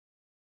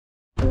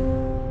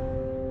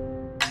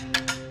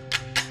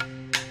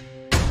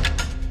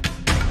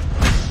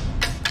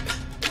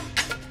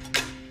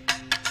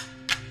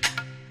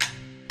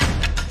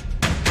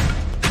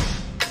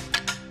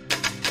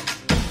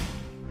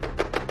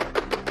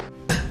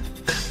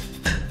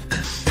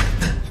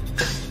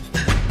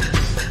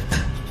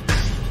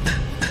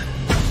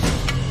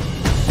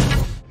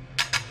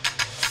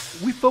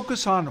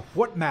focus on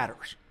what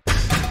matters.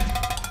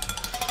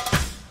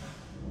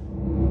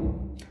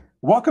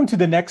 Welcome to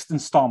the next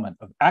installment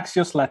of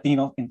Axios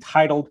Latino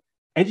entitled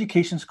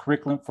Education's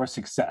Curriculum for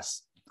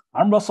Success.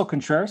 I'm Russell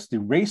Contreras, the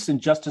race and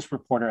justice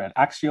reporter at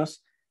Axios,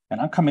 and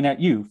I'm coming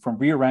at you from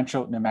Rio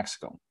Rancho, New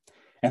Mexico.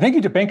 And thank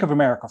you to Bank of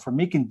America for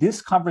making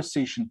this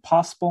conversation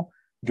possible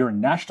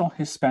during National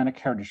Hispanic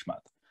Heritage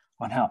Month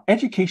on how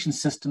education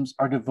systems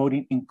are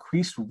devoting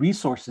increased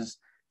resources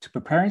to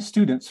preparing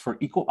students for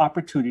equal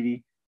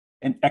opportunity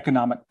and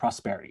economic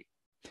prosperity.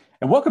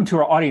 And welcome to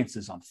our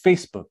audiences on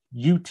Facebook,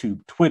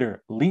 YouTube,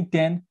 Twitter,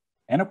 LinkedIn,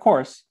 and of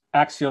course,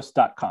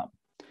 Axios.com.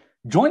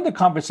 Join the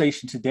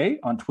conversation today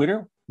on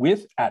Twitter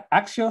with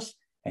 @Axios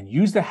and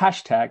use the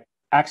hashtag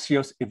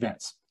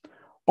AxiosEvents.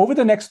 Over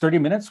the next 30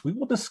 minutes, we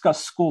will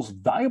discuss schools'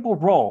 valuable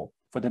role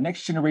for the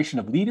next generation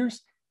of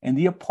leaders and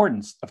the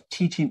importance of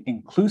teaching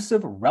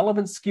inclusive,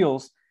 relevant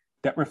skills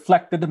that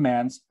reflect the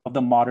demands of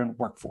the modern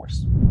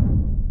workforce.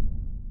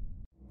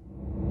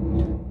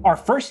 Our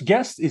first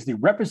guest is the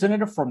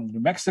representative from New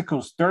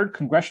Mexico's 3rd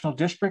Congressional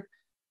District,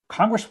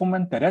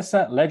 Congresswoman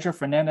Teresa Leger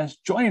Fernández,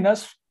 joining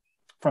us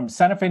from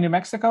Santa Fe, New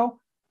Mexico.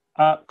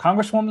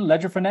 Congresswoman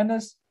Leger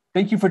Fernández,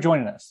 thank you for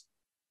joining us.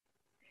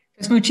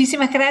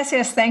 Muchísimas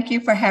gracias. Thank you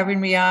for having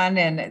me on.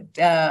 And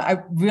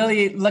I'm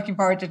really looking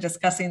forward to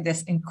discussing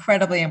this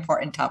incredibly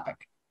important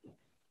topic.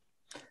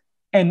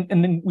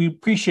 And we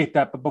appreciate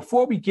that. But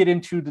before we get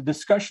into the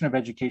discussion of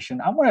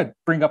education, I want to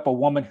bring up a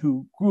woman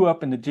who grew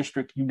up in the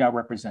district you now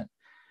represent.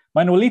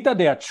 Manuelita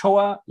de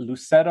Ochoa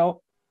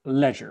Lucero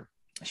Leger.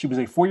 She was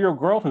a 4-year-old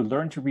girl who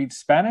learned to read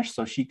Spanish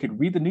so she could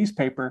read the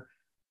newspaper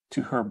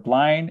to her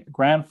blind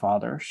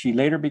grandfather. She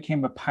later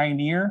became a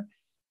pioneer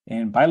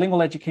in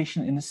bilingual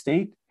education in the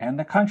state and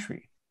the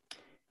country.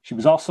 She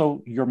was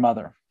also your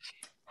mother.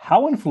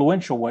 How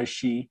influential was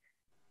she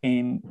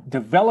in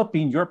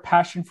developing your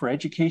passion for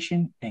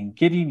education and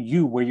getting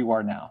you where you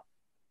are now?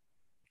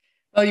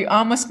 Well, you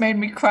almost made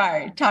me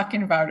cry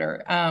talking about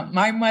her. Both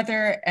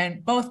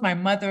my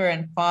mother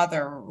and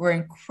father were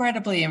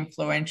incredibly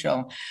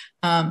influential.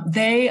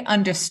 They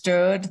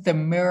understood the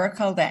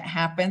miracle that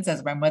happens,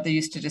 as my mother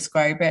used to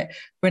describe it,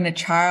 when a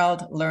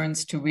child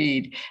learns to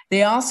read.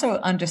 They also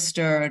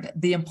understood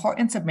the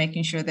importance of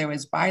making sure there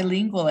was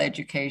bilingual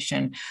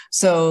education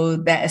so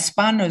that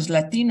Hispanos,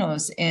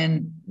 Latinos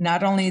in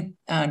not only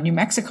New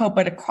Mexico,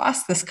 but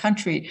across this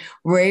country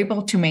were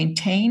able to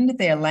maintain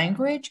their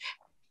language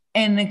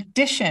in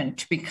addition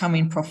to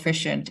becoming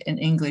proficient in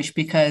English,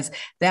 because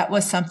that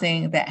was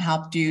something that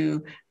helped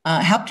your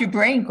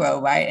brain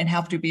grow, right? And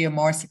helped you be a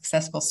more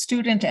successful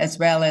student, as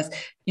well as,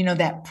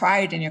 that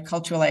pride in your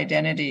cultural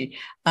identity.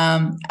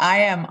 I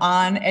am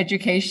on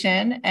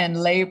education and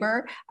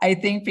labor. I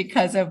think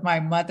because of my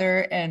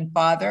mother and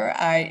father,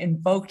 I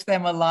invoked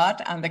them a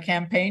lot on the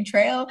campaign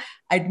trail.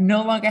 I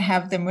no longer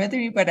have them with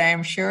me, but I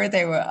am sure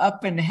they were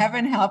up in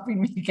heaven helping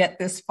me get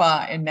this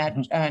far in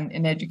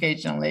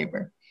education and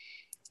labor.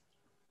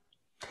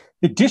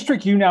 The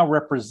district you now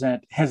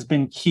represent has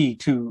been key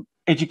to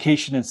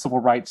education and civil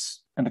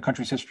rights in the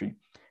country's history.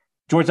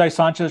 George I.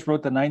 Sanchez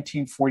wrote the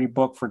 1940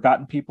 book,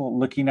 Forgotten People,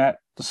 looking at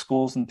the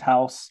schools in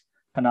Taos,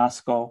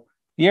 Penasco,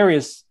 the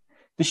areas,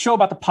 the show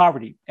about the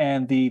poverty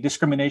and the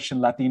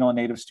discrimination Latino and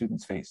Native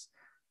students face.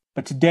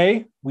 But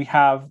today we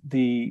have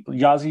the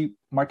Yazzie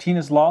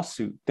Martinez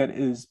lawsuit that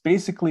is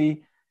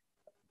basically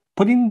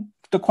putting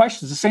the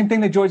questions, the same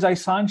thing that George I.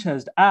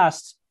 Sanchez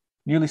asked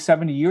nearly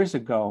 70 years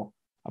ago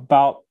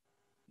about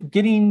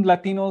getting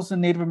Latinos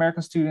and Native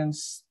American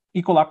students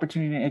equal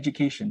opportunity in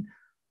education.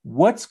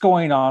 What's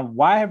going on?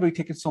 Why have we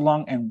taken so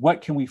long? And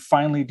what can we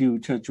finally do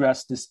to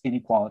address this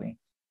inequality?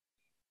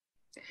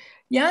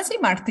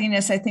 Yazzie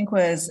Martinez, I think,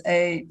 was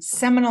a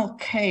seminal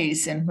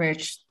case in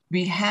which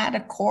we had a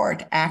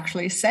court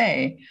actually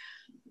say,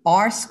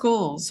 our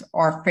schools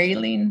are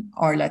failing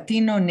our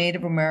Latino,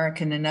 Native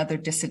American, and other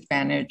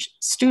disadvantaged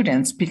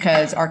students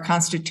because our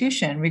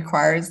Constitution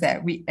requires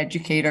that we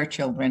educate our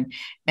children,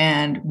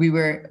 and we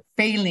were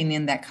failing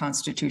in that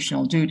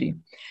constitutional duty.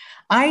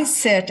 I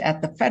sit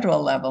at the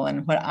federal level,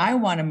 and what I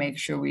want to make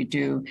sure we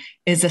do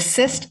is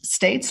assist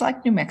states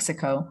like New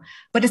Mexico,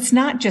 but it's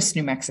not just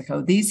New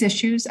Mexico. These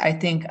issues, I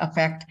think,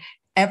 affect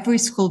every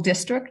school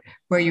district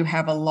where you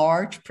have a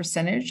large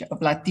percentage of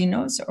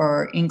Latinos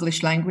or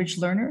English language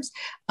learners,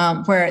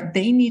 where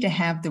they need to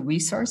have the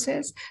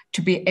resources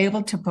to be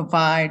able to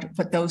provide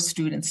what those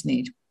students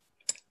need.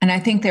 And I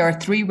think there are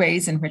 3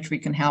 ways in which we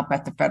can help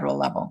at the federal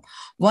level.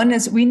 One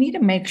is we need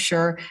to make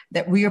sure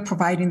that we are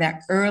providing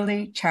that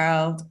early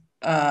child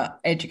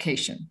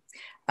education.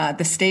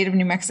 The state of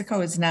New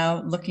Mexico is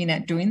now looking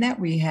at doing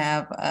that. We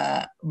have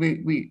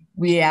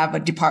we have a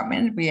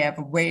department. We have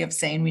a way of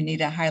saying we need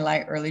to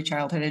highlight early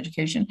childhood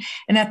education.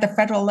 And at the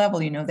federal level,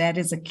 that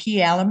is a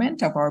key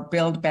element of our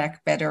Build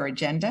Back Better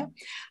agenda.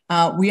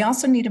 We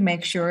also need to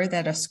make sure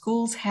that our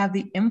schools have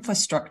the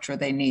infrastructure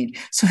they need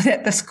so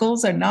that the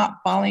schools are not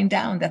falling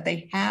down, that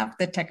they have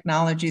the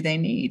technology they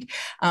need.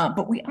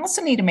 But we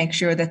also need to make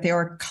sure that there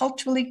are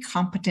culturally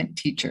competent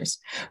teachers.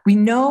 We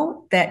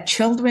know that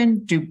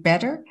children do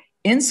better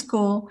in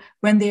school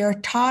when they are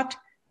taught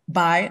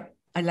by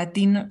a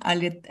Latino,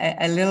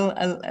 a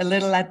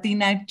little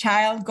Latina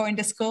child going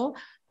to school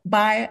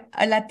by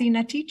a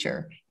Latina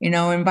teacher,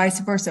 and vice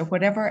versa,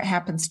 whatever it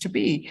happens to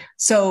be.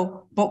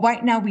 So, but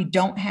right now we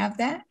don't have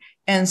that.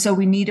 And so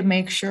we need to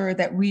make sure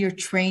that we are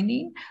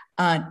training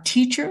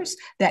teachers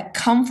that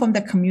come from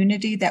the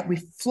community that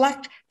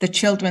reflect the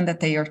children that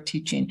they are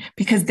teaching,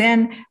 because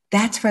then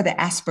that's where the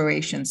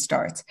aspiration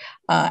starts.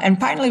 And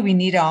finally, we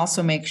need to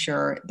also make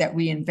sure that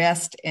we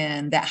invest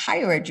in that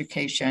higher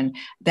education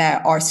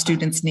that our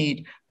students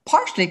need,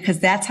 partially because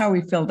that's how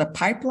we fill the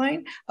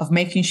pipeline of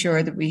making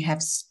sure that we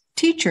have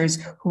teachers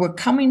who are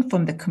coming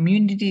from the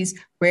communities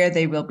where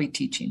they will be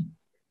teaching.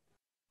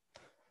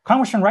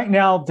 Congressman, right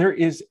now there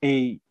is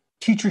a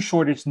teacher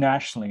shortage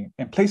nationally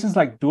in places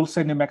like Dulce,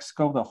 New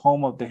Mexico, the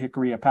home of the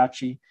Hickory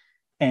Apache,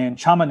 and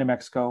Chama, New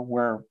Mexico,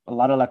 where a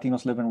lot of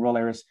Latinos live in rural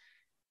areas,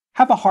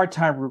 have a hard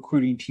time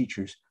recruiting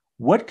teachers.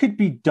 What could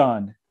be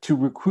done to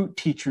recruit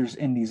teachers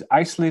in these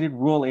isolated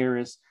rural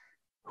areas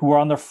who are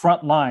on the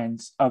front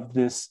lines of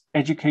this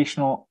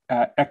educational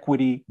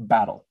equity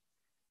battle?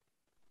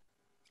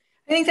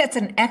 I think that's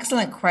an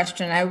excellent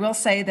question. I will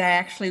say that I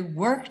actually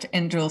worked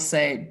in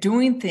Dulce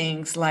doing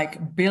things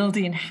like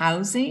building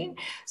housing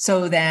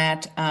so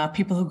that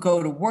people who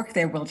go to work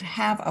there will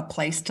have a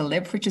place to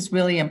live, which is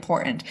really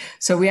important.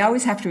 So we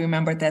always have to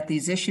remember that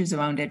these issues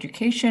around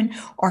education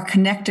are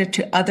connected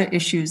to other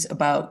issues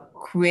about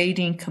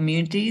creating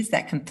communities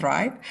that can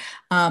thrive.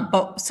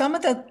 But some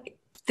of the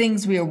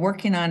things we are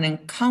working on in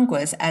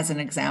Congress, as an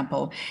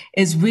example,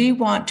 is we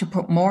want to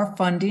put more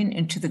funding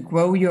into the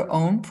Grow Your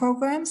Own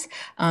programs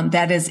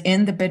that is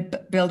in the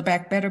Build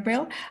Back Better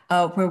bill,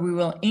 where we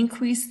will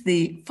increase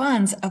the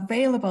funds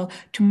available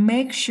to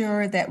make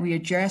sure that we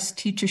address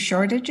teacher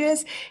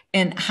shortages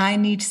in high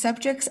need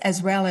subjects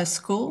as well as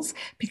schools,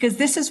 because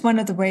this is one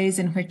of the ways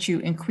in which you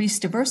increase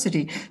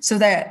diversity so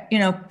that,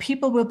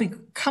 people will be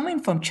coming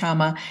from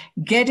Chama,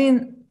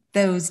 getting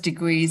those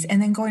degrees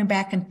and then going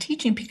back and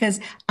teaching, because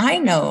I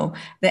know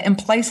that in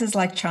places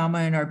like Chama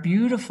and our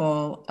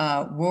beautiful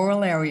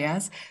rural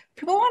areas,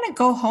 people want to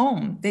go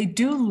home. They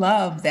do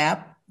love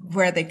that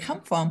where they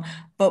come from,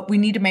 but we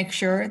need to make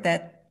sure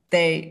that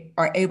they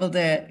are able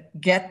to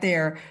get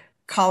their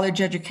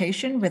college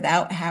education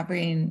without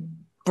having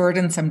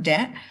burdensome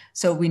debt.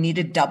 So we need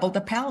to double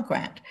the Pell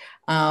Grant.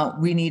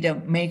 We need to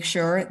make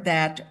sure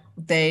that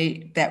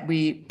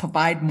we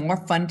provide more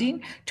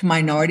funding to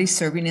minority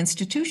serving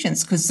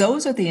institutions, because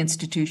those are the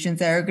institutions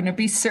that are going to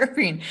be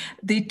serving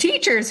the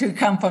teachers who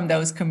come from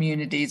those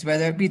communities,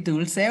 whether it be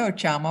Dulce or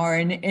Chama or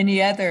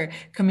any other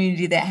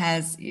community that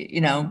has,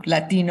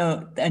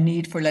 a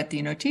need for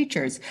Latino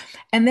teachers.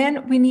 And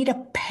then we need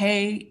to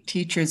pay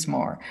teachers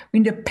more. We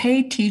need to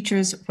pay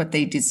teachers what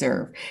they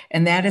deserve.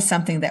 And that is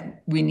something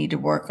that we need to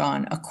work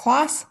on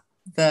across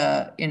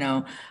the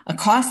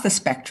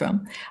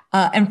spectrum.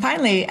 And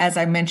finally, as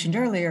I mentioned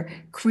earlier,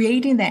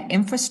 creating that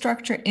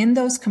infrastructure in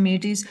those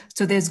communities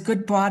so there's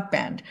good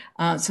broadband,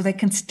 so they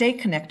can stay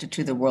connected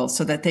to the world,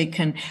 so that they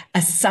can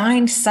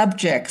assign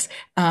subjects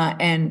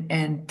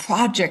and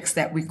projects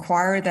that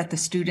require that the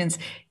students,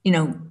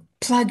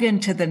 plug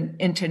into the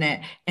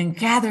internet and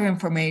gather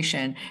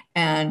information.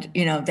 And,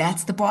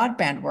 that's the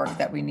broadband work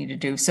that we need to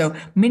do. So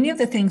many of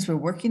the things we're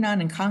working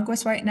on in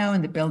Congress right now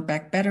in the Build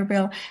Back Better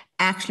bill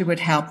actually would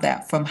help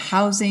that, from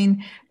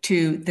housing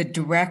to the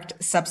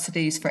direct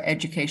subsidies for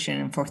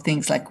education and for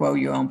things like Grow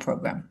Your Own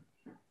program.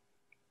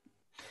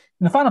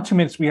 In the final 2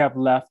 minutes we have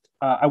left,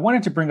 I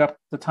wanted to bring up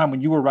the time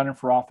when you were running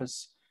for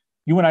office.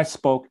 You and I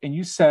spoke, and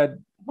you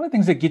said one of the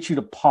things that gets you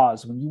to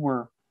pause when you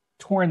were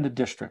touring the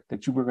district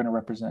that you were going to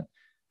represent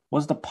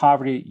was the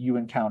poverty you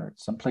encountered.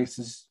 Some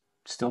places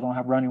still don't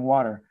have running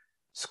water.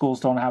 Schools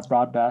don't have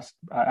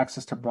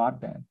access to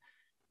broadband.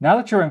 Now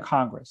that you're in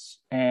Congress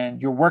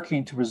and you're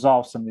working to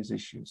resolve some of these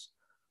issues,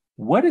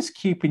 what is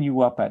keeping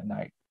you up at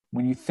night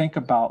when you think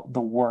about the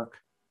work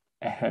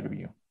ahead of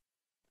you?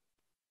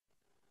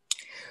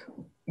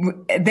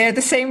 They're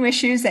the same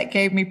issues that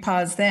gave me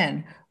pause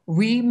then.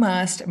 We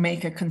must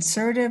make a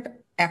concerted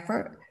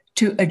effort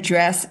to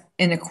address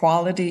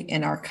inequality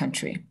in our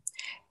country.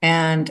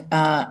 And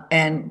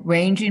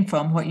ranging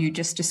from what you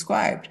just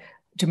described,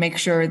 to make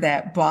sure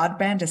that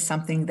broadband is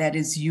something that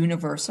is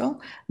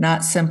universal,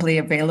 not simply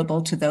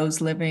available to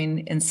those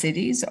living in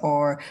cities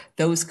or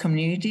those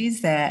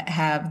communities that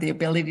have the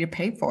ability to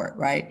pay for it,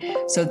 right?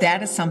 So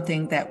that is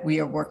something that we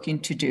are working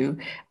to do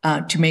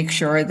to make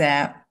sure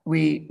that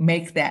we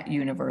make that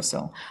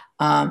universal,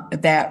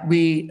 that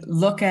we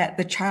look at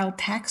the child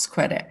tax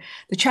credit.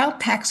 The child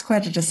tax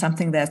credit is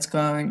something that's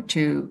going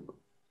to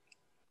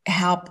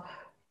help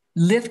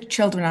lift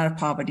children out of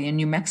poverty. In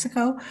New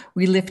Mexico,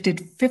 we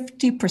lifted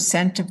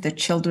 50% of the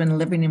children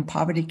living in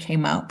poverty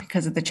came out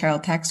because of the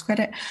child tax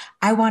credit.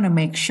 I want to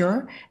make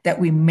sure that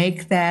we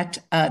make that,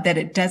 that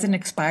it doesn't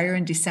expire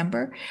in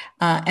December.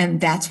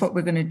 And that's what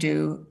we're going to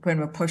do when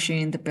we're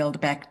pushing the Build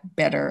Back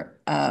Better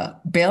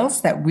bills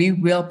that we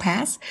will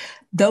pass.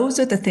 Those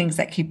are the things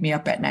that keep me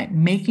up at night,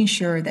 making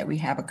sure that we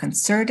have a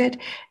concerted,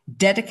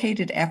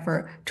 dedicated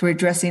effort to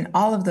addressing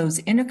all of those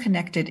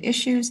interconnected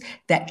issues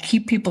that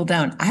keep people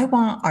down. I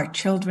want our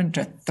children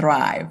to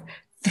thrive,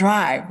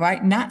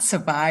 right? Not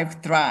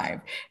survive,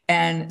 thrive.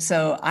 And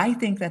so I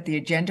think that the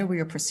agenda we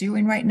are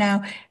pursuing right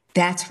now,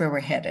 that's where we're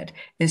headed,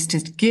 is to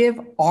give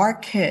our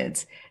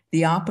kids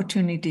the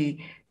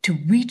opportunity to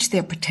reach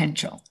their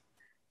potential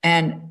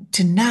and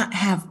to not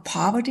have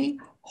poverty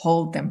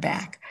hold them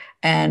back.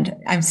 And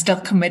I'm still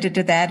committed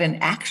to that.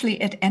 And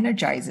actually, it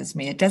energizes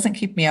me. It doesn't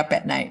keep me up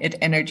at night. It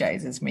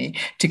energizes me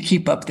to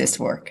keep up this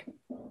work.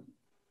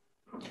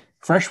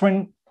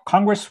 Freshman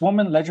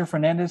Congresswoman Leger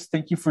Fernández,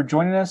 thank you for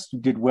joining us. You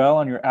did well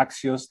on your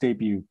Axios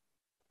debut.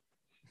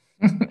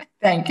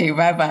 Thank you.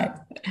 Bye-bye.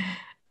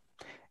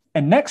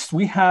 And next,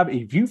 we have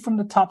a View from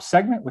the Top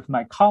segment with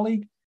my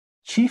colleague,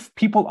 Chief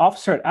People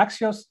Officer at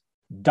Axios,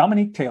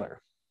 Dominique Taylor.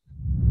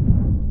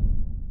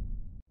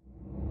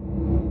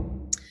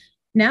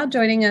 Now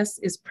joining us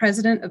is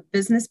President of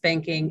Business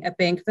Banking at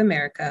Bank of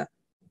America,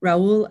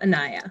 Raul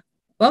Anaya.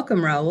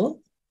 Welcome, Raul.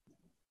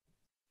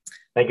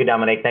 Thank you,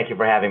 Dominique. Thank you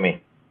for having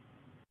me.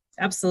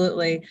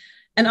 Absolutely.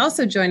 And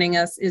also joining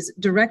us is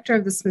Director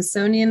of the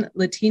Smithsonian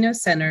Latino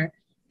Center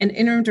and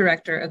Interim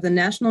Director of the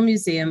National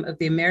Museum of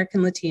the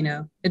American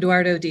Latino,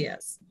 Eduardo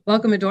Diaz.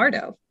 Welcome,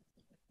 Eduardo.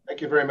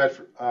 Thank you very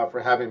much for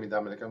having me,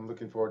 Dominic. I'm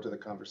looking forward to the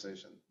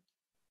conversation.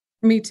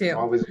 Me too.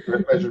 Always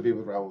a pleasure to be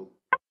with Raul.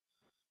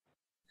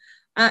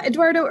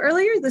 Eduardo,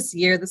 earlier this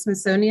year, the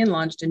Smithsonian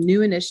launched a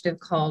new initiative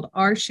called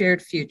Our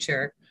Shared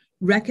Future,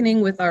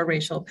 Reckoning with Our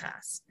Racial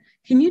Past.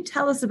 Can you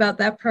tell us about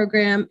that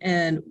program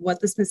and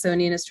what the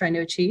Smithsonian is trying to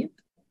achieve?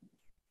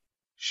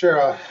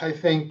 Sure. I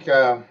think,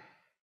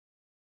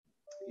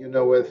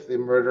 with the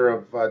murder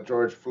of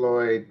George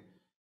Floyd,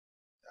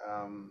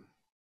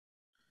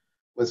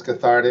 was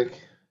cathartic.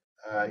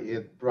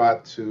 It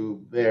brought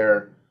to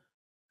bear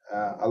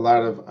a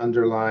lot of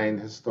underlying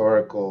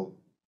historical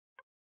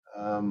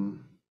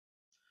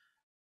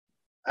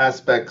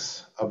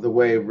aspects of the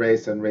way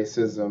race and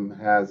racism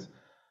has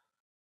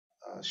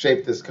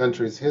shaped this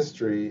country's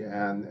history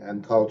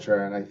and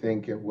culture. And I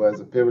think it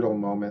was a pivotal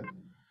moment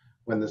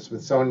when the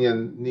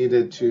Smithsonian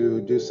needed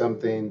to do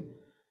something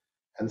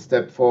and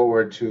step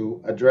forward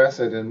to address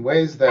it in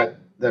ways that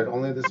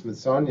only the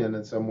Smithsonian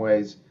in some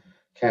ways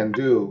can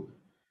do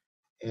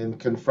in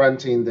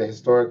confronting the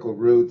historical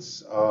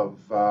roots of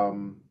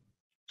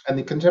and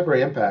the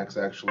contemporary impacts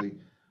actually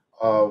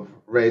of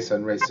race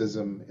and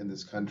racism in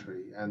this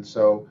country. And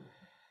so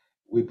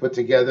we put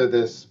together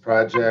this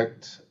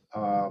project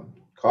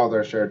called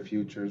Our Shared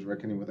Futures,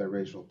 Reckoning with Our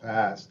Racial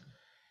Past.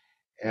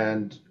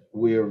 And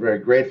we are very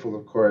grateful,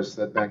 of course,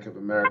 that Bank of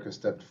America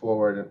stepped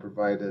forward and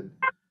provided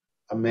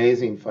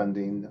amazing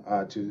funding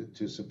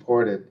to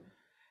support it.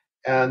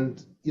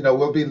 And,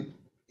 we'll be,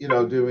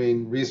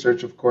 doing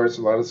research, of course,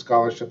 a lot of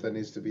scholarship that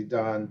needs to be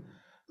done,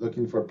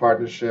 looking for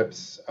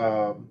partnerships,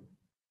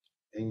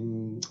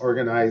 in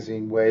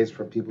organizing ways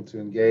for people to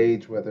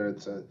engage, whether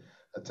it's a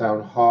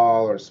town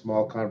hall or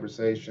small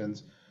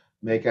conversations,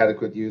 make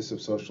adequate use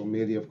of social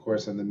media, of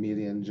course, and the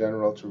media in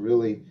general to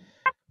really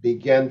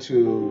begin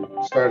to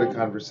start a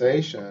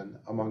conversation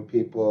among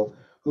people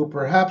who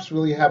perhaps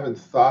really haven't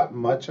thought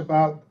much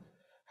about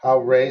how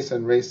race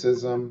and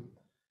racism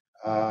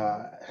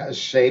has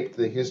shaped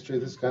the history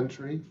of this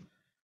country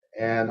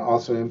and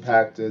also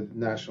impacted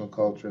national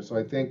culture. So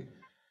I think,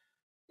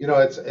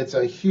 it's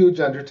a huge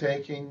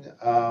undertaking.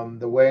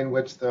 The way in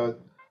which the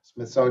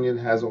Smithsonian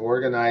has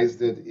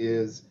organized it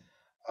is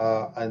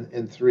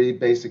in three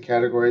basic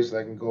categories.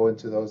 I can go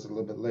into those a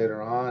little bit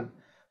later on,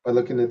 by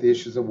looking at the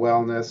issues of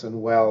wellness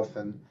and wealth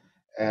and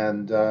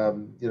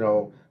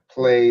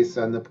place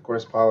and of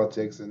course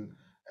politics and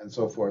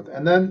so forth.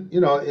 And then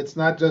it's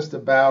not just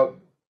about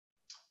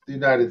the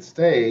United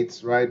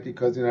States, right?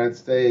 Because the United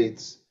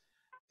States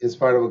is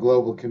part of a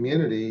global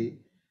community.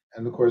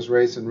 And of course,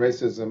 race and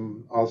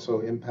racism also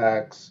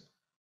impacts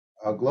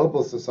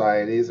global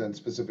societies and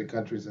specific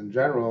countries in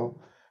general,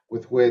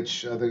 with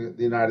which the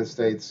United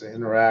States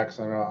interacts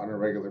on a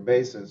regular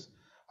basis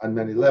on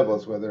many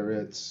levels, whether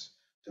it's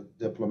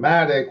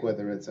diplomatic,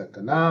 whether it's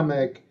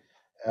economic,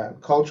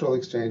 cultural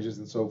exchanges,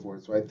 and so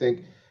forth. So I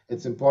think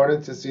it's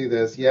important to see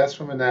this, yes,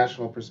 from a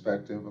national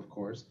perspective, of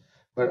course,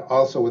 but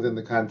also within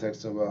the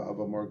context of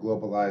a more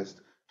globalized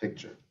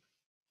picture.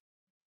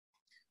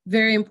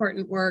 Very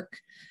important work.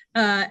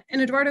 And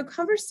Eduardo,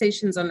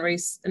 conversations on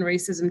race and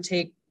racism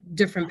take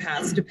different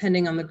paths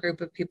depending on the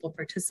group of people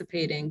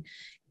participating.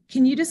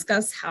 Can you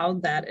discuss how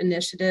that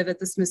initiative at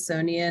the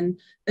Smithsonian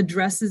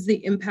addresses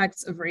the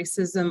impacts of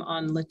racism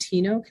on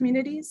Latino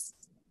communities?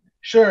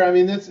 Sure. I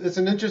mean, it's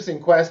an interesting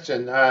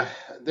question.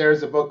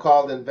 There's a book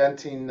called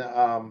Inventing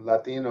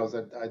Latinos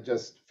that I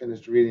just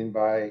finished reading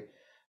by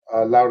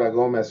Laura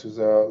Gomez, who's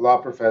a law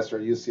professor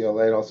at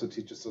UCLA and also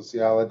teaches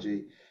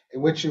sociology,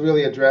 in which she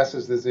really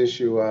addresses this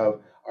issue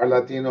of, are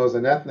Latinos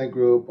an ethnic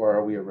group or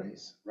are we a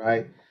race,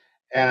 right?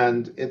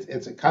 And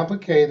it's a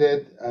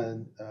complicated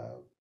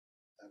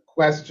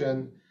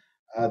question.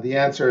 The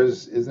answer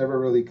is never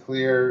really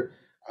clear.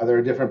 There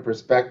are different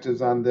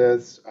perspectives on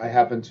this. I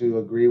happen to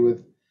agree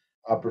with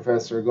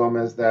Professor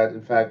Gomez that,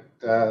 in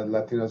fact,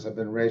 Latinos have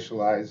been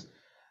racialized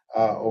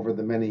over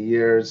the many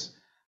years,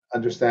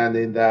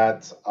 understanding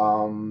that,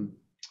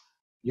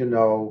 you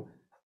know,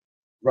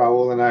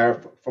 Raul and I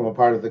are from a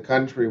part of the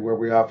country where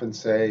we often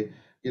say,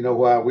 you know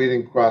what, we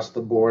didn't cross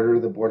the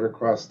border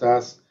crossed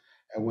us.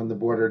 And when the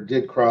border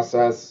did cross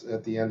us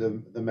at the end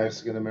of the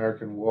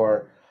Mexican-American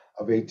War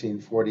of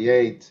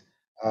 1848,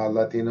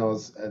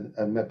 Latinos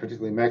and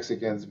particularly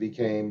Mexicans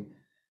became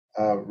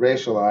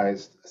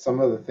racialized. Some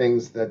of the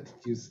things that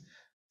you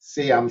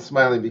see, I'm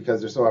smiling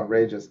because they're so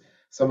outrageous.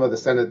 Some of the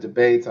Senate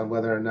debates on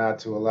whether or not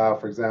to allow,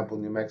 for example,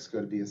 New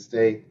Mexico to be a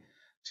state,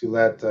 to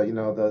let you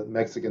know, the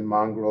Mexican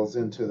mongrels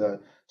into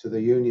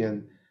the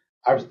Union.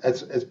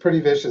 It's pretty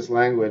vicious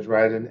language,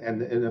 right?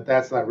 And if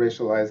that's not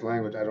racialized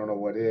language, I don't know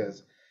what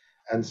is.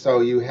 And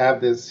so you have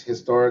this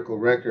historical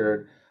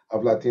record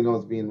of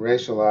Latinos being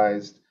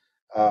racialized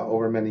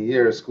over many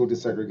years, school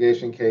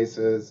desegregation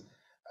cases.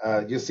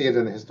 You see it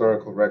in the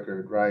historical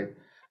record, right?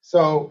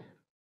 So,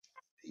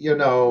 you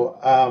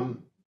know,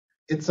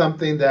 it's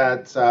something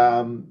that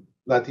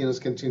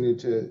Latinos continue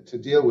to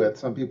deal with.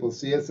 Some people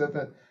see us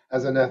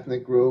as an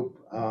ethnic group,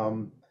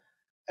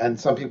 and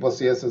some people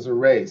see us as a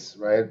race,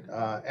 right?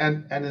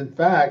 And in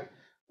fact,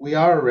 we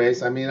are a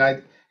race. I mean,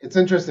 it's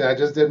interesting. I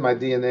just did my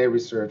DNA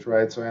research,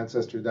 right? So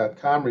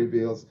Ancestry.com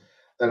reveals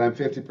that I'm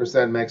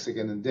 50%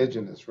 Mexican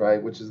indigenous,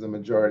 right? Which is the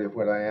majority of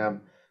what I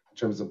am in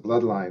terms of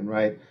bloodline,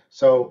 right?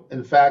 So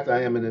in fact,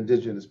 I am an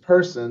indigenous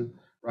person,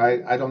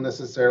 right? I don't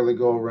necessarily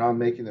go around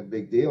making a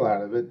big deal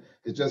out of it.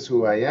 It's just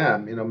who I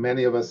am. You know,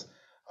 many of us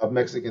of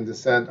Mexican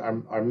descent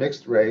are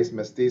mixed race,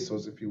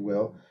 mestizos, if you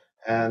will,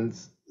 and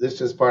it's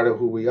just part of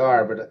who we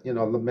are. But, you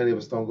know, many of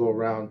us don't go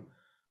around,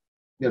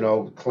 you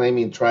know,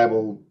 claiming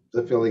tribal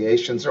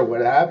affiliations or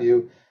what have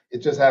you. It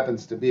just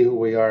happens to be who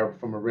we are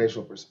from a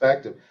racial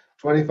perspective.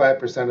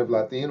 25% of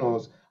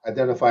Latinos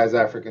identify as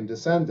African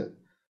descendant.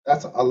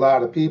 That's a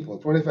lot of people.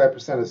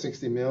 25% of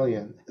 60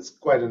 million is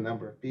quite a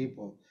number of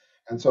people.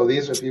 And so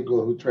these are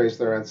people who trace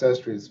their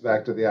ancestries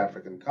back to the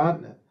African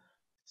continent.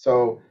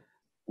 So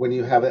when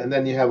you have it, and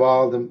then you have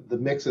all the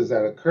mixes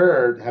that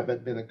occurred, have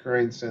been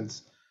occurring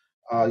since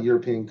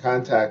European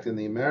contact in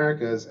the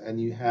Americas, and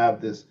you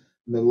have this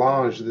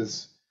melange,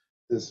 this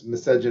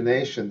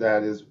miscegenation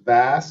that is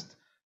vast,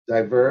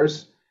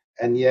 diverse,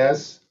 and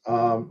yes,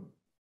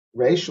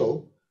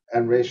 racial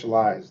and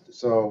racialized.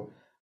 So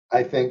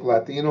I think the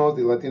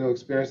Latino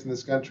experience in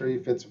this country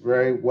fits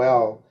very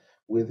well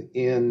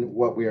within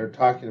what we are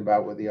talking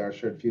about with the Our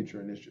Shared Future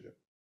initiative.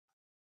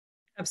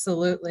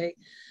 Absolutely.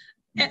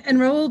 And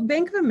Raul,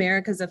 Bank of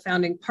America is a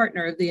founding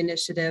partner of the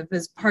initiative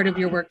as part of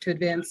your work to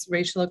advance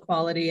racial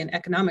equality and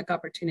economic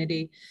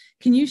opportunity.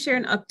 Can you share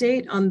an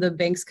update on the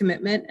bank's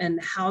commitment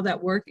and how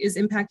that work is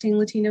impacting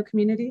Latino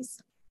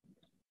communities?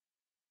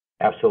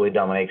 Absolutely,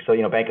 Dominique. So,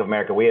 you know, Bank of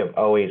America, we have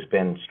always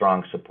been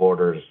strong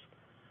supporters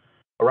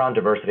around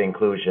diversity and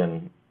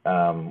inclusion.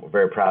 We're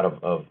very proud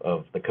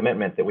of the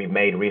commitment that we've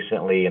made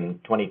recently. In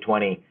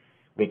 2020,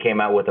 we came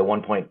out with a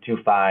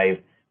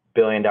 $1.25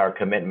 billion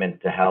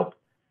commitment to help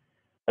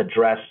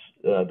address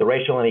the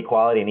racial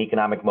inequality and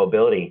economic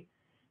mobility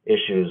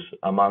issues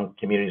among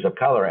communities of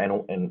color.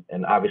 And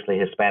obviously,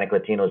 Hispanic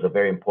Latino is a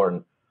very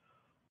important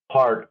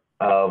part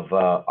of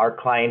our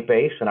client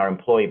base and our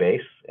employee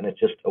base. And it's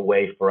just a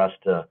way for us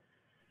to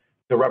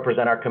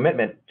represent our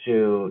commitment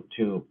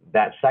to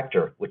that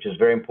sector, which is a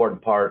very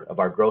important part of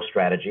our growth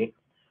strategy.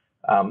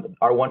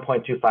 Our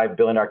 $1.25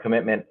 billion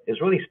commitment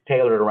is really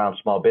tailored around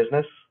small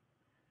business,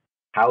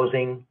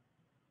 housing,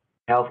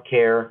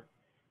 healthcare,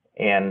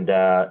 and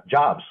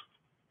jobs.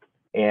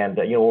 And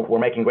you know, we're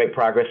making great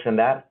progress in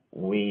that.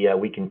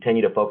 We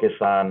continue to focus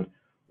on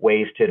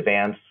ways to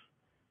advance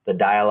the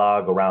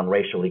dialogue around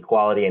racial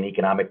equality and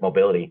economic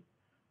mobility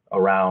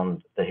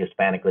around the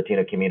Hispanic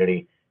Latino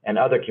community and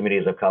other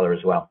communities of color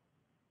as well.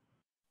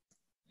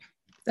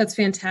 That's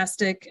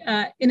fantastic.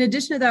 In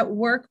addition to that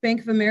work,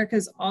 Bank of America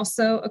is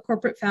also a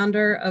corporate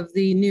founder of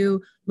the new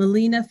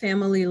Molina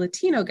Family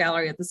Latino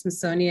Gallery at the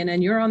Smithsonian,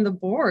 and you're on the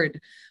board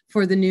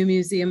for the new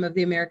Museum of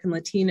the American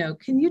Latino.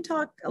 Can you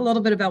talk a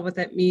little bit about what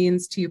that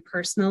means to you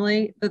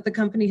personally, that the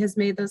company has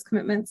made those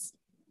commitments?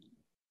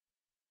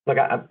 Look,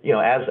 you know,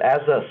 as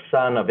a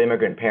son of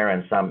immigrant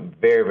parents, I'm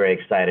very, very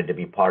excited to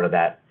be part of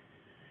that.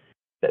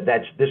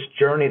 That's this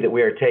journey that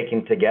we are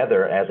taking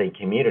together as a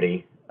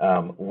community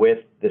with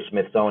the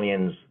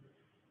Smithsonian's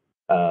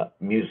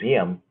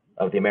Museum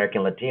of the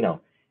American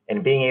Latino,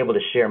 and being able to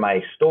share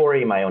my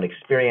story, my own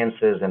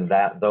experiences, and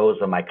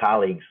those of my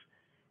colleagues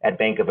at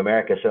Bank of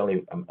America.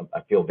 Certainly,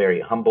 I feel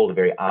very humbled,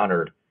 very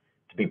honored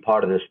to be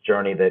part of this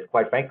journey that,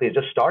 quite frankly, is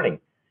just starting,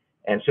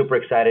 and super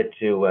excited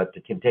to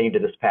continue to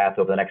this path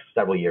over the next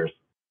several years.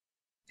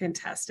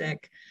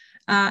 Fantastic.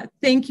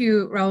 Thank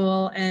you,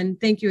 Raul, and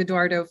thank you,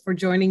 Eduardo, for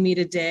joining me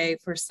today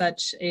for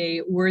such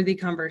a worthy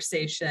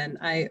conversation.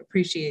 I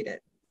appreciate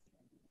it.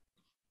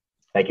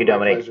 Thank you,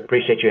 Dominique.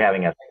 Appreciate you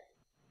having us.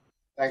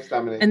 Thanks,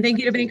 Dominique. And thank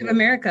you to Bank of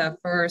America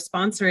for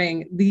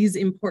sponsoring these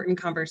important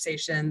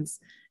conversations.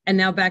 And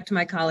now back to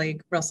my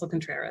colleague, Russell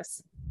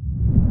Contreras.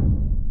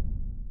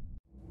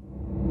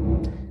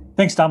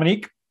 Thanks,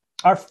 Dominique.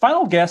 Our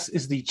final guest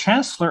is the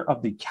Chancellor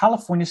of the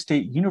California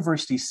State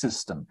University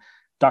System,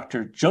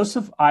 Dr.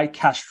 Joseph I.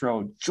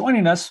 Castro,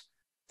 joining us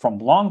from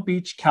Long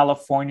Beach,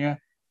 California.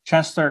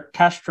 Chancellor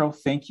Castro,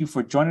 thank you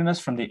for joining us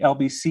from the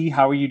LBC.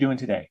 How are you doing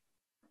today?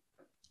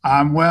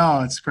 I'm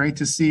well. It's great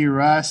to see you,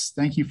 Russ.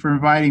 Thank you for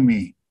inviting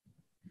me.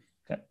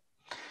 Okay.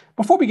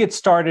 Before we get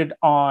started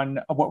on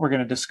what we're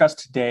going to discuss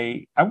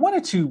today, I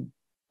wanted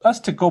us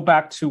to go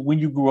back to when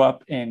you grew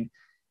up in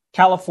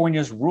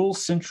California's rural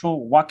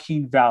central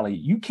Joaquin Valley.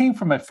 You came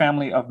from a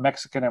family of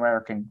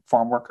Mexican-American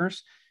farm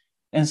workers,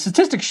 and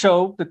statistics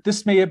show that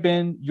this may have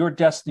been your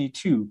destiny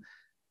too.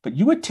 But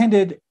you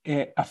attended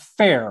a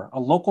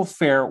local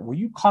fair, where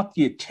you caught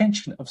the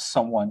attention of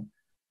someone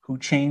who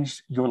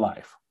changed your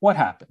life. What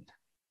happened?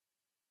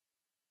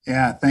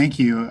 Yeah, thank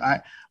you.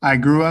 I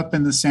grew up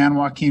in the San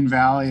Joaquin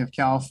Valley of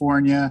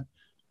California.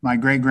 My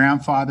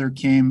great-grandfather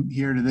came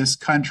here to this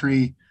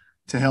country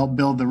to help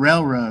build the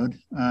railroad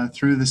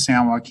through the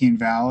San Joaquin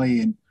Valley.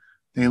 And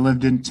they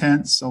lived in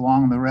tents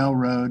along the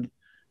railroad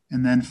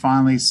and then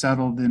finally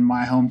settled in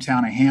my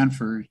hometown of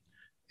Hanford.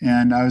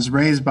 And I was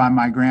raised by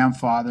my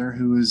grandfather,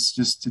 who was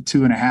just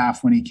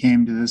 2.5 when he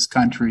came to this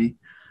country,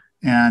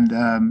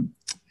 and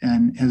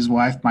his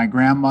wife, my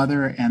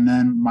grandmother, and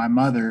then my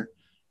mother.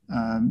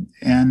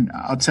 And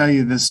I'll tell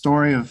you, the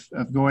story of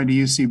going to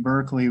UC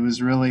Berkeley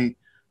was really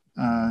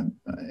an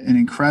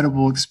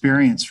incredible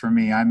experience for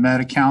me. I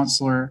met a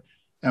counselor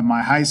at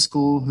my high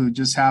school who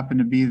just happened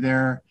to be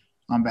there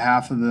on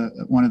behalf of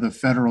one of the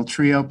federal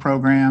TRIO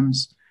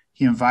programs.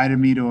 He invited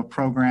me to a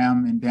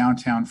program in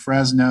downtown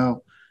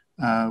Fresno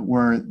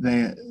where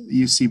the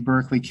UC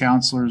Berkeley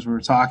counselors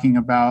were talking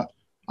about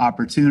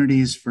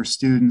opportunities for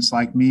students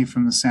like me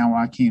from the San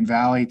Joaquin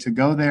Valley to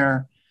go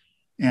there.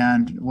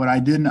 And what I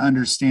didn't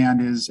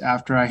understand is,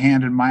 after I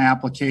handed my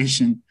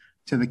application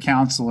to the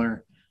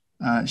counselor,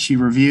 she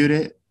reviewed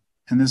it.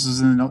 And this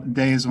was in the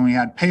days when we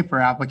had paper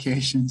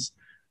applications.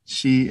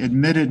 She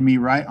admitted me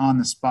right on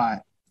the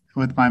spot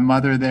with my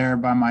mother there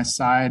by my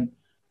side.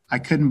 I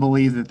couldn't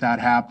believe that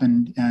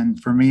happened. And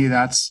for me,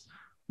 that's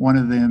one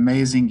of the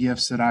amazing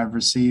gifts that I've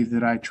received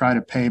that I try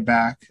to pay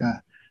back,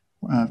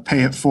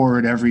 pay it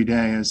forward every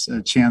day as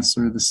a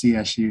chancellor of the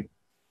CSU.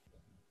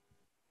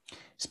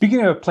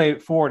 Speaking of play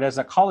it forward, as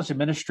a college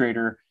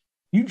administrator,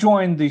 you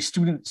joined the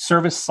student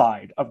service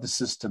side of the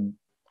system,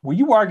 where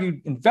you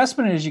argued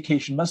investment in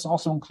education must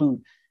also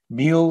include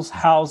meals,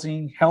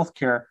 housing,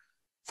 healthcare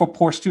for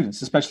poor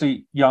students,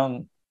 especially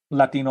young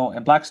Latino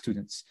and Black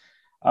students.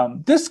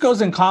 This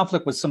goes in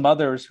conflict with some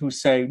others who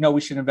say, no,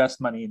 we should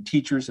invest money in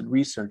teachers and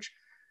research.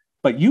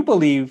 But you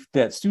believe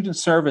that student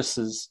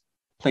services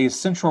play a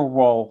central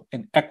role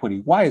in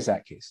equity. Why is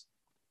that case?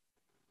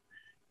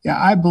 Yeah,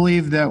 I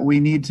believe that we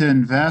need to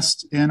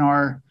invest in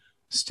our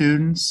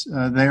students.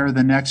 They are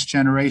the next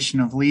generation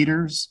of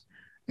leaders.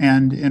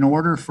 And in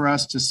order for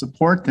us to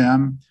support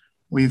them,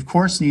 we, of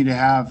course, need to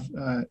have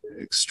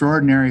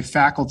extraordinary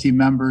faculty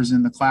members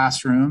in the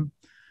classroom.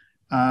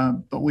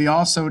 But we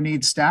also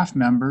need staff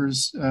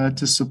members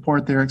to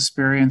support their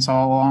experience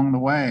all along the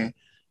way.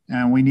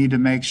 And we need to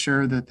make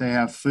sure that they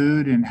have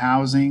food and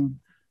housing,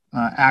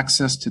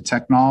 access to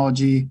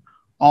technology,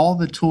 all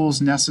the tools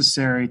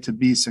necessary to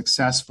be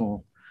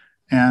successful.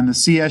 And the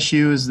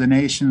CSU is the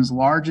nation's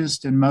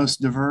largest and most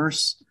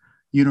diverse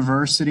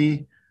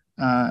university.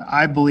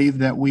 I believe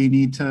that we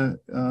need to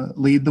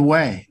lead the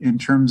way in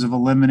terms of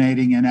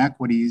eliminating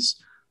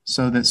inequities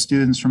so that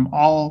students from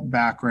all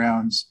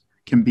backgrounds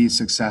can be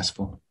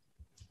successful.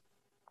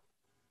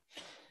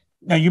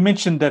 Now, you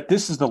mentioned that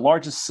this is the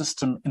largest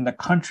system in the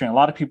country. And a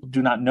lot of people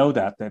do not know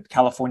that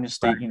California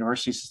State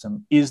University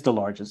System is the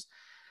largest.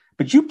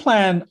 But you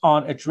plan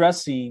on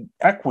addressing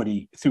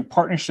equity through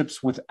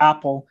partnerships with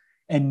Apple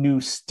and new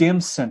STEM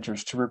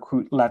centers to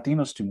recruit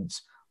Latino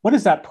students. What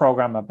is that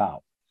program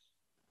about?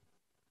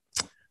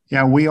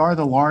 Yeah, we are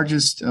the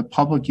largest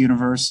public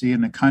university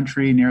in the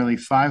country, nearly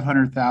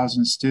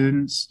 500,000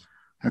 students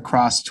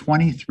across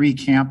 23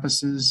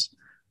 campuses,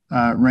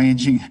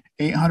 ranging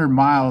 800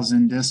 miles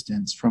in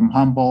distance from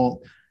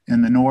Humboldt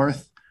in the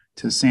north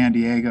to San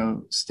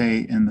Diego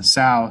State in the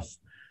south.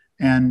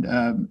 And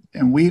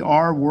we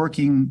are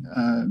working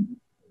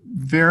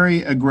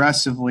very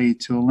aggressively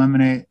to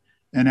eliminate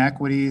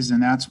inequities.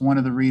 And that's one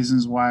of the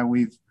reasons why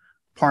we've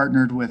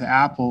partnered with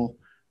Apple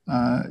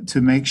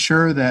to make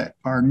sure that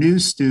our new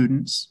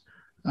students,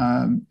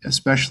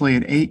 especially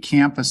at 8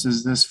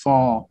 campuses this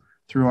fall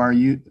through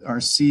our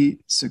C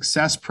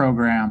Success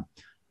program,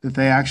 that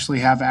they actually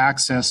have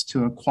access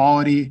to a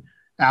quality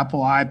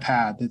Apple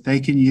iPad that they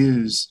can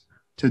use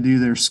to do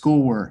their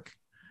schoolwork.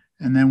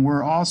 And then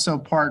we're also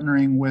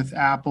partnering with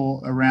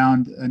Apple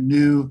around a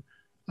new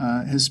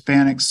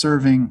Hispanic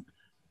serving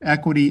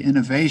equity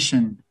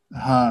innovation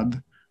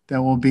hub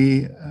that will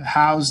be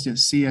housed at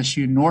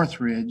CSU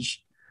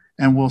Northridge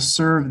and will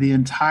serve the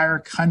entire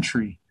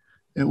country.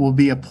 It will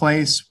be a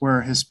place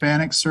where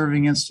Hispanic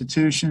serving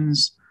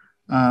institutions,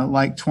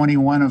 like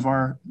 21 of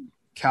our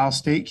Cal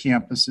State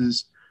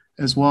campuses,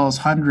 as well as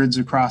hundreds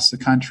across the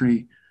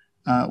country,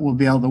 will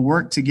be able to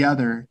work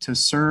together to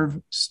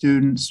serve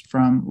students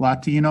from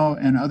Latino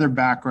and other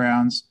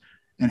backgrounds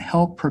and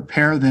help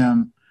prepare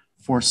them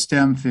for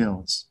STEM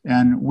fields.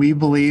 And we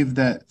believe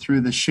that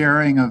through the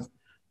sharing of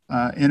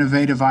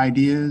innovative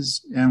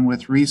ideas and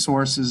with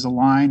resources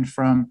aligned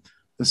from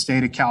the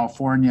state of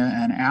California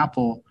and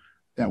Apple,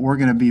 that we're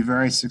going to be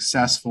very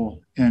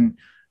successful in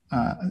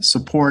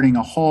supporting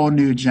a whole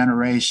new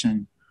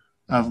generation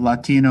of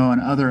Latino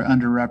and other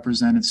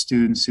underrepresented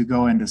students who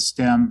go into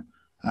STEM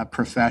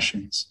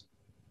professions.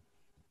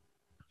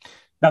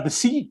 Now, the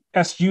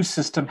CSU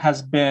system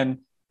has been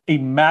a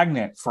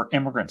magnet for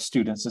immigrant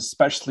students,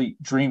 especially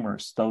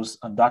dreamers, those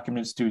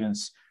undocumented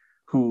students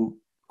who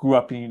grew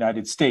up in the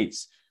United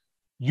States.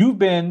 You've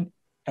been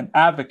an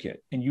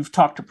advocate, and you've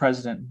talked to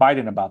President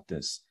Biden about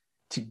this,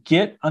 to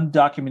get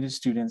undocumented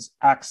students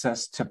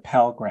access to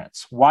Pell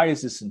Grants. Why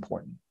is this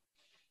important?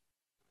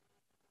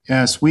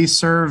 Yes, we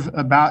serve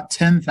about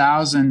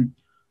 10,000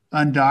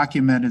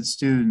 undocumented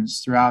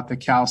students throughout the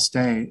Cal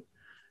State.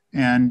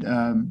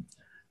 And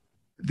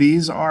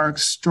these are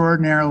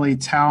extraordinarily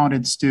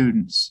talented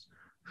students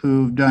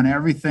who've done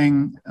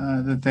everything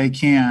that they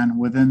can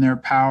within their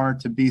power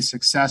to be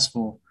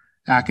successful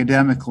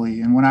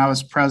academically. And when I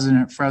was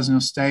president at Fresno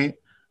State,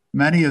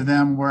 many of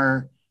them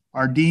were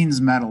our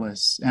dean's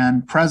medalists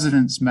and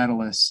president's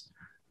medalists.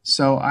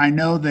 So I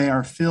know they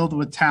are filled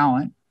with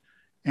talent,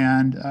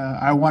 and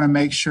I want to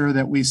make sure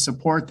that we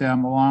support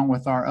them along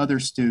with our other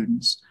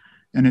students.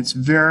 And it's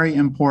very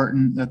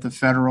important that the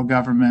federal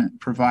government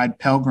provide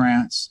Pell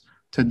Grants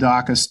to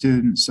DACA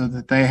students so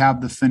that they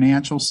have the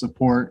financial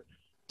support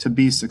to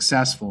be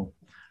successful.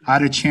 I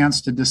had a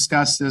chance to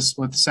discuss this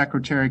with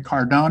Secretary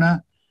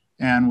Cardona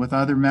and with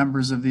other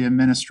members of the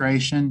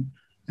administration,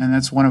 and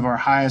that's one of our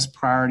highest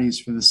priorities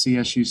for the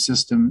CSU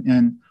system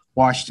in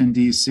Washington,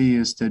 D.C.,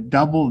 is to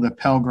double the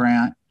Pell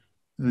Grant,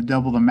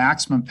 double the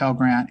maximum Pell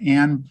Grant,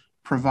 and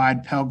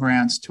provide Pell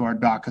Grants to our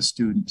DACA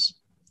students.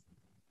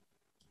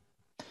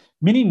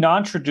 Many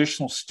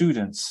non-traditional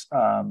students,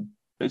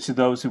 to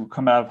those who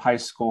come out of high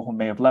school, who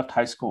may have left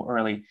high school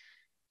early,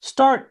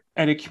 start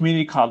at a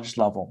community college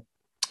level,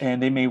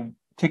 and they may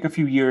take a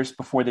few years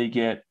before they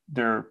get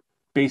their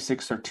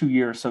basics or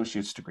 2-year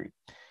associate's degree.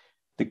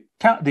 The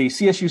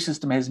CSU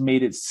system has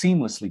made it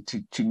seamlessly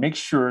to make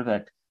sure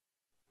that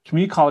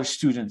community college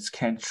students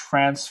can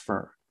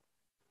transfer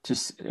to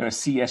a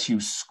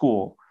CSU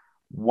school.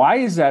 Why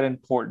is that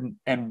important,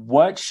 and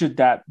what should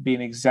that be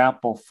an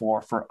example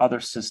for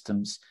other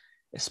systems,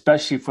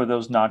 especially for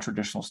those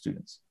non-traditional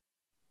students?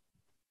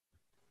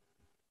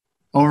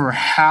 Over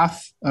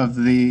half of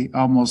the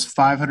almost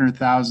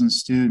 500,000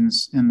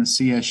 students in the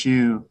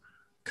CSU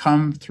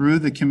come through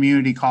the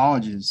community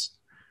colleges.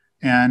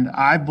 And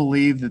I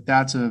believe that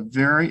that's a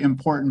very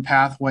important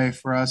pathway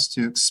for us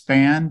to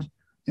expand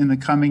in the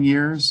coming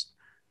years.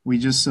 We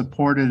just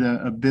supported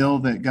a bill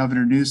that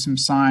Governor Newsom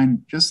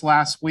signed just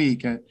last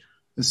week at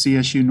the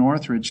CSU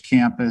Northridge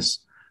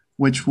campus,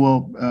 which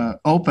will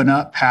open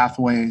up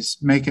pathways,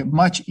 make it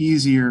much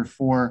easier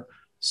for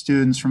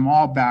students from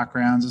all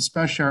backgrounds,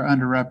 especially our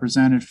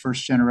underrepresented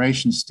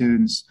first-generation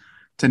students,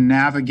 to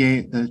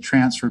navigate the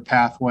transfer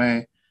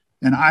pathway.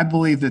 And I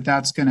believe that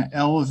that's going to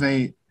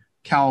elevate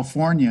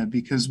California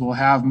because we'll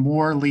have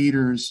more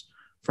leaders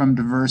from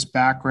diverse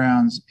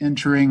backgrounds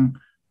entering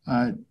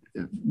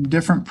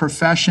different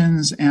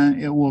professions,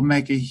 and it will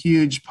make a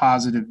huge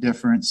positive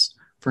difference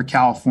for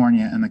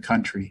California and the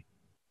country.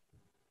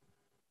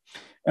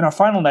 In our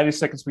final 90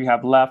 seconds we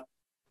have left,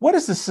 what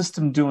is the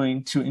system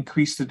doing to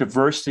increase the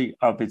diversity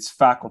of its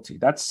faculty?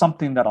 That's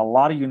something that a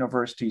lot of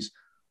universities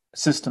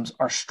systems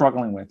are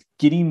struggling with,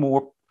 getting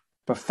more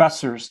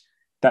professors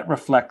that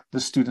reflect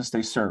the students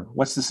they serve.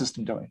 What's the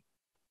system doing?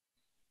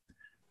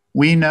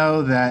 We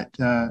know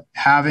that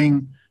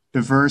having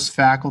diverse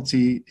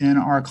faculty in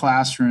our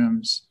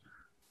classrooms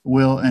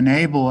will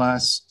enable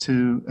us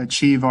to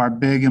achieve our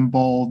big and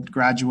bold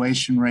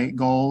graduation rate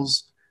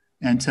goals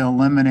and to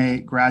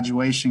eliminate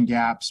graduation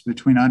gaps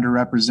between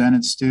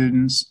underrepresented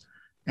students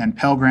and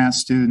Pell Grant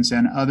students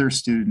and other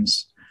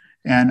students.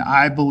 And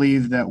I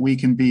believe that we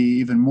can be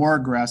even more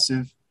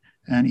aggressive,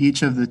 and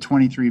each of the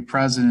 23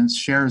 presidents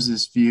shares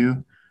this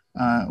view.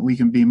 We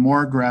can be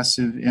more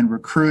aggressive in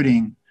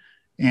recruiting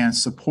and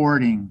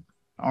supporting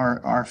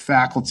our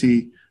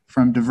faculty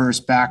from diverse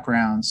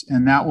backgrounds,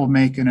 and that will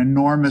make an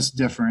enormous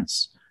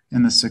difference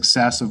in the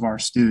success of our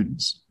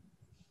students.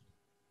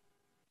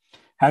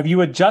 Have you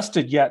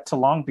adjusted yet to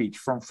Long Beach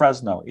from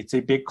Fresno? It's a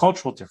big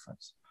cultural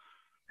difference.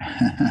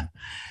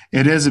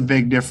 It is a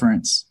big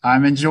difference.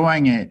 I'm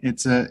enjoying it.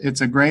 It's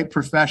a great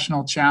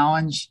professional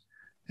challenge,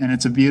 and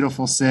it's a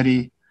beautiful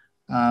city.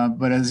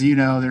 But as you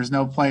know, there's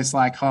no place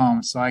like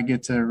home, so I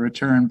get to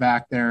return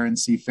back there and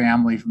see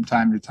family from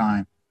time to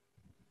time.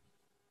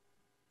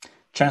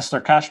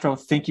 Chancellor Castro,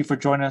 thank you for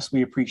joining us.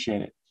 We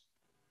appreciate it.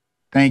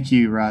 Thank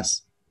you,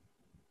 Russ.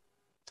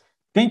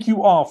 Thank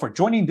you all for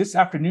joining this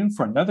afternoon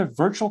for another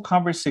virtual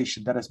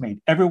conversation that has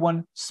made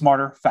everyone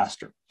smarter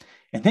faster.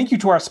 And thank you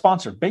to our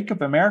sponsor, Bank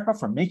of America,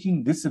 for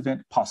making this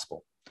event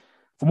possible.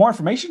 For more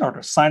information or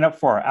to sign up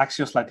for our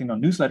Axios Latino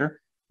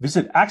newsletter,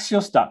 visit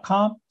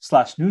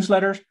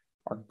axios.com/newsletters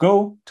or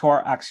go to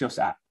our Axios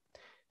app.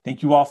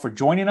 Thank you all for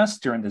joining us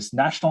during this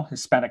National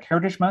Hispanic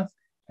Heritage Month,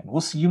 and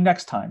we'll see you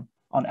next time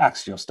on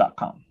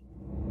Axios.com.